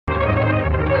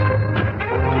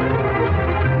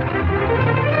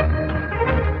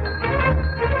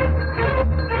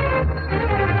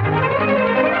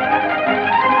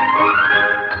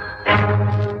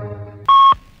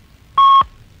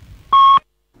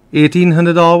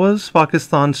1800 hours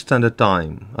Pakistan Standard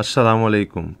Time. Assalamu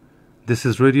alaikum. This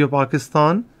is Radio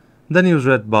Pakistan. The news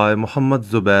read by Muhammad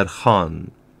Zubair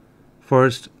Khan.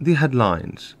 First, the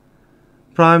headlines.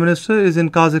 Prime Minister is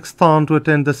in Kazakhstan to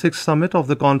attend the 6th summit of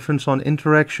the Conference on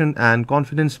Interaction and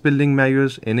Confidence-Building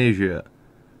Measures in Asia.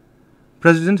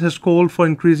 President has called for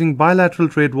increasing bilateral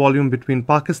trade volume between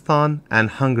Pakistan and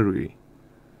Hungary.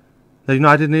 The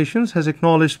United Nations has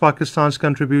acknowledged Pakistan's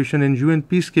contribution in UN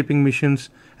peacekeeping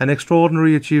missions and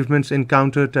extraordinary achievements in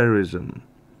counter-terrorism.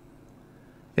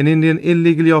 In Indian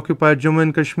illegally occupied Jammu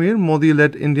and Kashmir,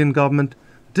 Modi-led Indian government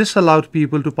disallowed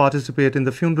people to participate in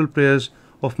the funeral prayers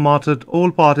of martyred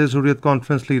All Parties Hurriyat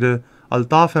Conference leader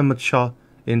Altaf Ahmad Shah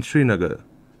in Srinagar.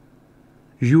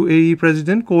 UAE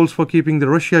President calls for keeping the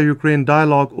Russia-Ukraine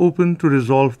dialogue open to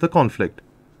resolve the conflict.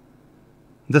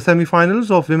 The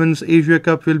semi-finals of Women's Asia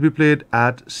Cup will be played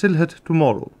at Sylhet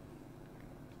tomorrow.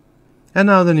 And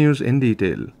now the news in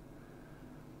detail.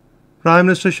 Prime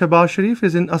Minister Shehbaz Sharif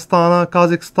is in Astana,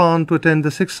 Kazakhstan to attend the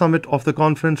 6th summit of the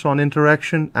Conference on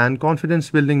Interaction and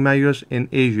Confidence-Building Measures in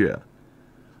Asia.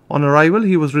 On arrival,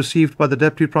 he was received by the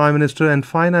Deputy Prime Minister and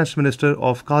Finance Minister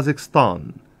of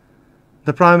Kazakhstan.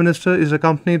 The Prime Minister is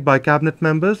accompanied by cabinet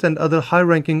members and other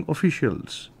high-ranking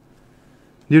officials.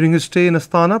 During his stay in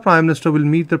Astana, Prime Minister will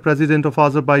meet the President of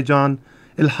Azerbaijan,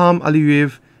 Ilham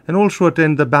Aliyev, and also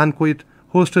attend the banquet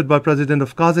hosted by President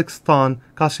of Kazakhstan,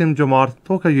 Kassym-Jomart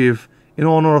Tokayev, in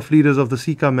honor of leaders of the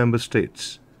SICA member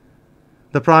states.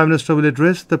 The Prime Minister will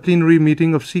address the plenary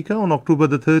meeting of SICA on October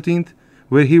the 13th,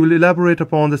 where he will elaborate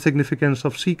upon the significance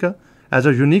of SICA as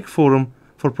a unique forum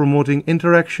for promoting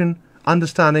interaction,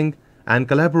 understanding, and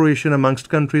collaboration amongst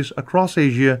countries across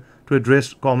Asia to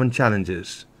address common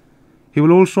challenges. He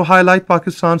will also highlight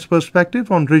Pakistan's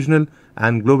perspective on regional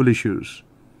and global issues.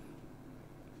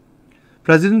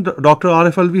 President Dr.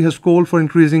 Arif Alvi has called for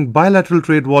increasing bilateral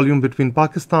trade volume between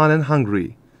Pakistan and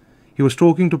Hungary. He was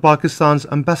talking to Pakistan's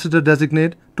ambassador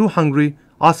designate to Hungary,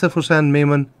 Asif Hussain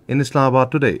Memon, in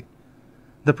Islamabad today.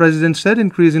 The President said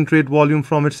increase in trade volume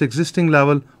from its existing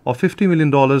level of $50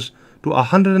 million to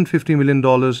 $150 million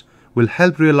will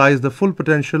help realize the full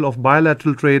potential of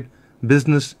bilateral trade,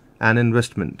 business, and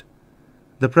investment.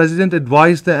 The President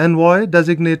advised the envoy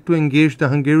designate to engage the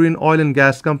Hungarian oil and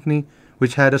gas company,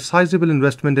 which had a sizable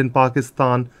investment in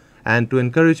Pakistan, and to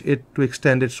encourage it to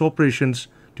extend its operations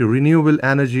to renewable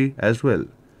energy as well.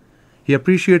 He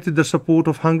appreciated the support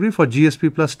of Hungary for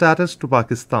GSP Plus status to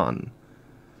Pakistan.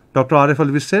 Dr. Arif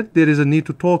Alvi said there is a need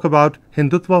to talk about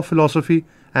Hindutva philosophy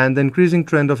and the increasing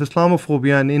trend of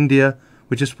Islamophobia in India,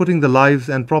 which is putting the lives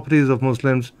and properties of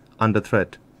Muslims under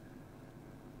threat.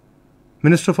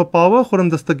 Minister for Power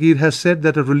Khurram Dastagir has said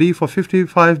that a relief of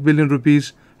 55 billion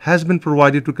rupees has been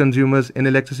provided to consumers in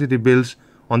electricity bills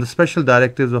on the special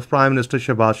directives of Prime Minister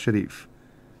Shehbaz Sharif.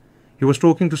 He was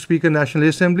talking to Speaker National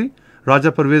Assembly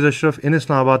Raja Parvez Ashraf in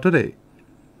Islamabad today.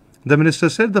 The minister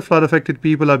said the flood-affected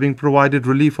people are being provided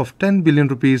relief of 10 billion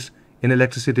rupees in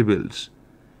electricity bills.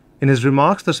 In his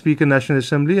remarks, the Speaker National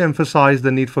Assembly emphasized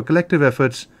the need for collective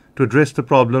efforts to address the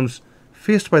problems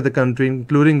faced by the country,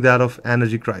 including that of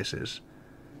energy crisis.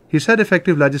 He said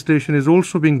effective legislation is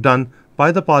also being done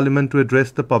by the Parliament to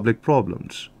address the public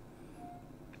problems.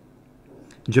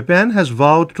 Japan has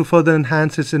vowed to further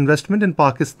enhance its investment in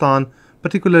Pakistan,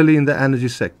 particularly in the energy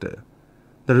sector.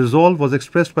 The resolve was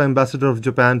expressed by Ambassador of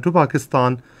Japan to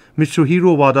Pakistan,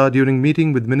 Mitsuhiro Wada, during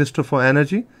meeting with Minister for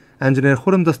Energy, Engineer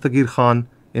Khurram Dastagir Khan,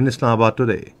 in Islamabad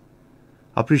today.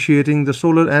 Appreciating the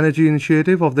solar energy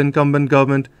initiative of the incumbent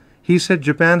government, he said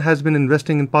Japan has been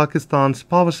investing in Pakistan's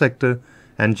power sector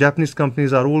and Japanese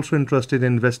companies are also interested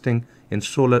in investing in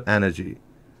solar energy.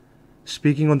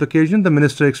 Speaking on the occasion, the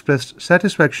minister expressed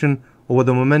satisfaction over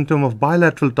the momentum of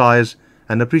bilateral ties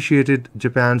and appreciated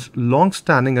Japan's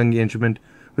long-standing engagement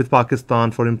with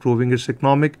Pakistan for improving its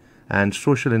economic and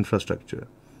social infrastructure.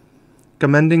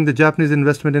 Commending the Japanese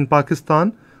investment in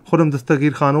Pakistan, Khurram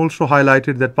Dastagir Khan also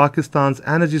highlighted that Pakistan's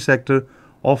energy sector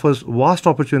offers vast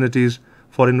opportunities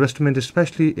for investment,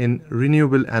 especially in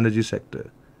renewable energy sector.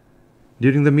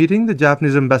 During the meeting, the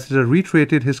Japanese ambassador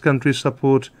reiterated his country's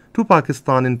support to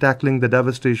Pakistan in tackling the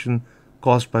devastation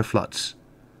caused by floods.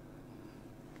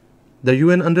 The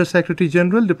UN Under-Secretary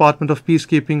General, Department of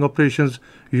Peacekeeping Operations,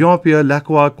 Jean-Pierre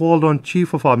Lacroix, called on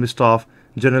Chief of Army Staff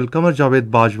General Qamar Javed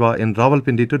Bajwa in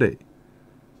Rawalpindi today.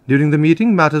 During the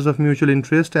meeting, matters of mutual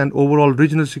interest and overall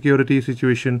regional security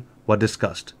situation were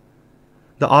discussed.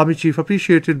 The Army Chief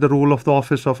appreciated the role of the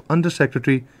Office of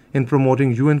Under-Secretary in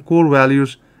promoting UN core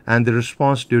values and the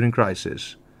response during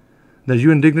crisis. The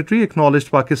UN dignitary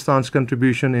acknowledged Pakistan's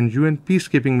contribution in UN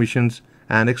peacekeeping missions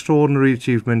and extraordinary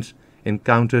achievements in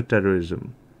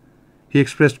counter-terrorism. He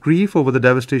expressed grief over the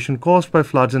devastation caused by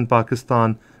floods in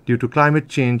Pakistan due to climate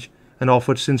change and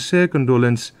offered sincere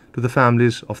condolence to the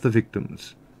families of the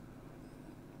victims.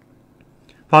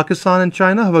 Pakistan and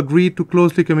China have agreed to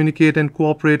closely communicate and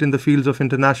cooperate in the fields of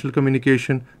international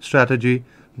communication, strategy,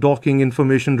 docking,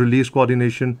 information release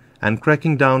coordination, and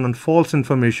cracking down on false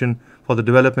information for the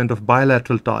development of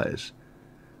bilateral ties.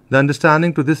 The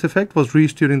understanding to this effect was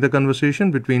reached during the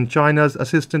conversation between China's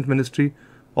Assistant Ministry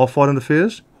of Foreign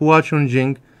Affairs, Hua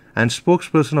Chunying, and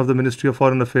spokesperson of the Ministry of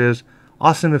Foreign Affairs,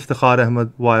 Asim Iftikhar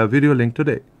Ahmad, via video link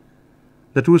today.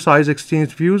 The two sides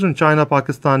exchanged views on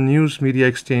China-Pakistan news media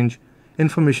exchange,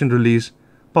 information release,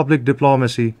 public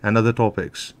diplomacy, and other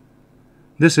topics.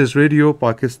 This is Radio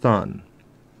Pakistan.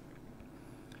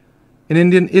 In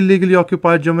Indian illegally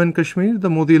occupied Jammu and Kashmir, the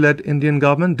Modi-led Indian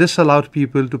government disallowed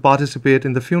people to participate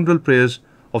in the funeral prayers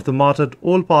of the martyred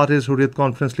All Parties Hurriyat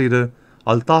Conference leader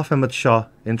Altaf Ahmad Shah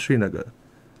in Srinagar.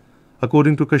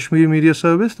 According to Kashmir Media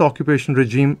Service, the occupation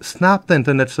regime snapped the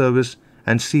internet service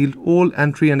and sealed all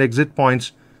entry and exit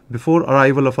points before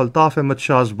arrival of Altaf Ahmad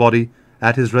Shah's body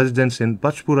at his residence in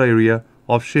Bachpura area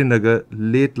of Srinagar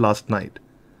late last night.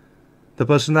 The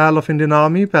personnel of Indian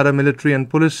Army, paramilitary and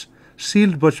police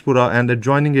sealed Bachpura and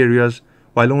adjoining areas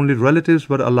while only relatives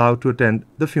were allowed to attend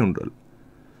the funeral.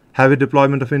 Heavy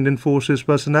deployment of Indian Forces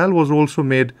personnel was also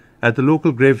made at the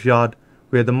local graveyard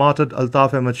where the martyred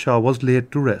Altaf Ahmad Shah was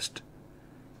laid to rest.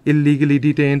 Illegally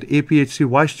detained APHC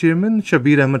Vice Chairman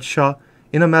Shabir Ahmad Shah,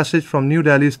 in a message from New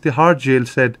Delhi's Tihar jail,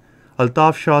 said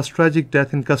Altaf Shah's tragic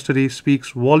death in custody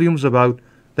speaks volumes about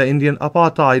the Indian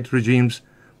apartheid regime's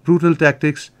brutal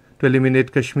tactics to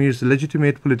eliminate Kashmir's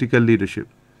legitimate political leadership.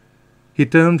 He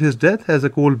termed his death as a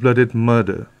cold-blooded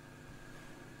murder.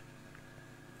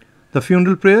 The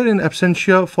funeral prayer in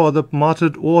absentia for the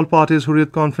martyred All Parties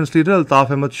Hurriyat Conference leader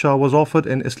Altaf Ahmad Shah was offered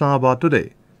in Islamabad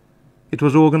today. It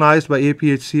was organized by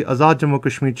APHC Azad Jammu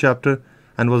Kashmir chapter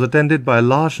and was attended by a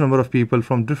large number of people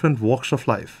from different walks of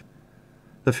life.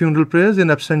 The funeral prayers in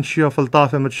absentia of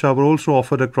Altaf Ahmad Shah were also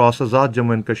offered across Azad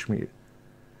Jammu and Kashmir.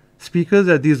 Speakers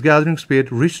at these gatherings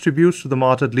paid rich tributes to the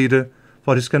martyred leader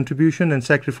for his contribution and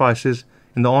sacrifices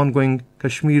in the ongoing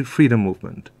Kashmir freedom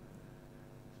movement.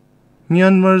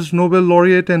 Myanmar's Nobel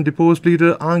laureate and deposed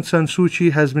leader Aung San Suu Kyi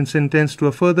has been sentenced to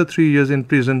a further 3 years in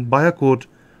prison by a court,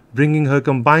 bringing her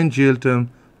combined jail term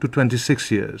to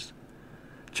 26 years.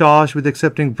 Charged with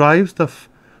accepting bribes,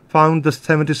 found the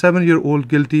 77-year-old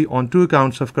guilty on 2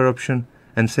 counts of corruption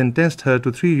and sentenced her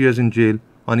to 3 years in jail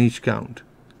on each count.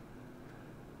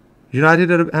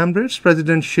 United Arab Emirates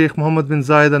President Sheikh Mohammed bin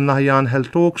Zayed Al Nahyan held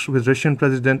talks with Russian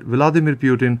President Vladimir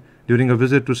Putin during a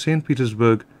visit to St.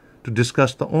 Petersburg to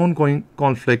discuss the ongoing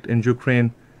conflict in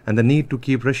Ukraine and the need to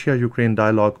keep Russia-Ukraine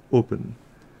dialogue open.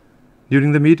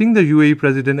 During the meeting, the UAE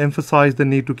President emphasized the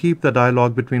need to keep the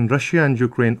dialogue between Russia and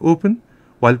Ukraine open,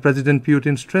 while President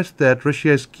Putin stressed that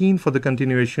Russia is keen for the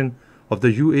continuation of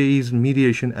the UAE's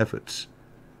mediation efforts.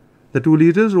 The two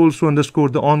leaders also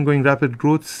underscored the ongoing rapid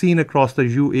growth seen across the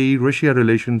UAE-Russia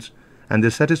relations and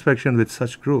their satisfaction with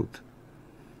such growth.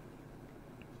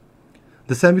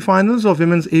 The semi-finals of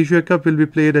Women's Asia Cup will be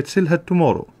played at Sylhet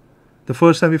tomorrow. The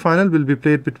first semi-final will be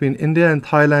played between India and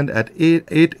Thailand at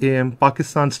 8 a.m.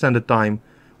 Pakistan Standard Time,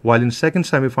 while in second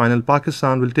semi-final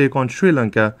Pakistan will take on Sri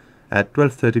Lanka at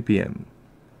 12:30 p.m.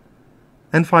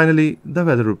 And finally, the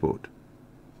weather report.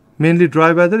 Mainly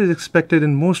dry weather is expected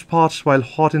in most parts while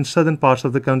hot in southern parts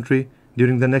of the country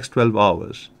during the next 12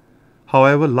 hours.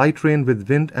 However, light rain with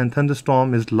wind and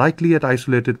thunderstorm is likely at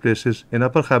isolated places in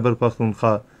Upper Khyber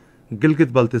Pakhtunkhwa,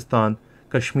 Gilgit-Baltistan,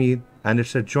 Kashmir and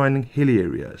its adjoining hilly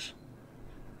areas.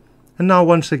 And now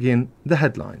once again, the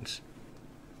headlines.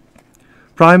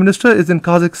 Prime Minister is in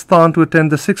Kazakhstan to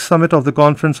attend the 6th summit of the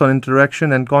Conference on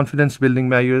Interaction and Confidence-Building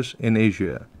Measures in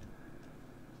Asia.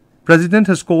 President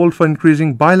has called for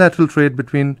increasing bilateral trade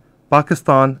between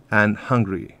Pakistan and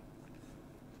Hungary.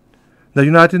 The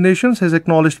United Nations has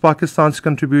acknowledged Pakistan's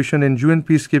contribution in UN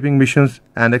peacekeeping missions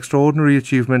and extraordinary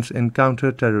achievements in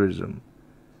counter-terrorism.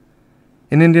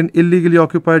 In Indian illegally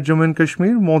occupied Jammu and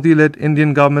Kashmir, Modi-led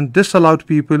Indian government disallowed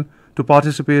people to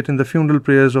participate in the funeral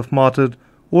prayers of martyred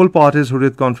All Parties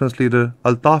Hurriyat Conference leader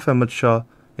Altaf Ahmad Shah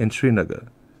in Srinagar.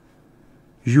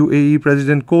 UAE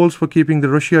President calls for keeping the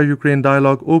Russia-Ukraine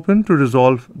dialogue open to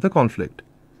resolve the conflict.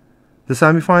 The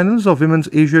semi-finals of Women's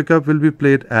Asia Cup will be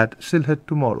played at Sylhet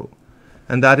tomorrow.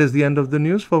 And that is the end of the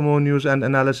news. For more news and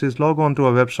analysis, log on to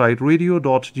our website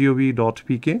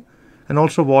radio.gov.pk and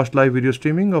also watch live video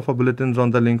streaming of our bulletins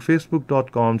on the link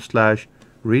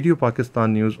facebook.com/Radio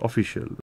Pakistan News Official.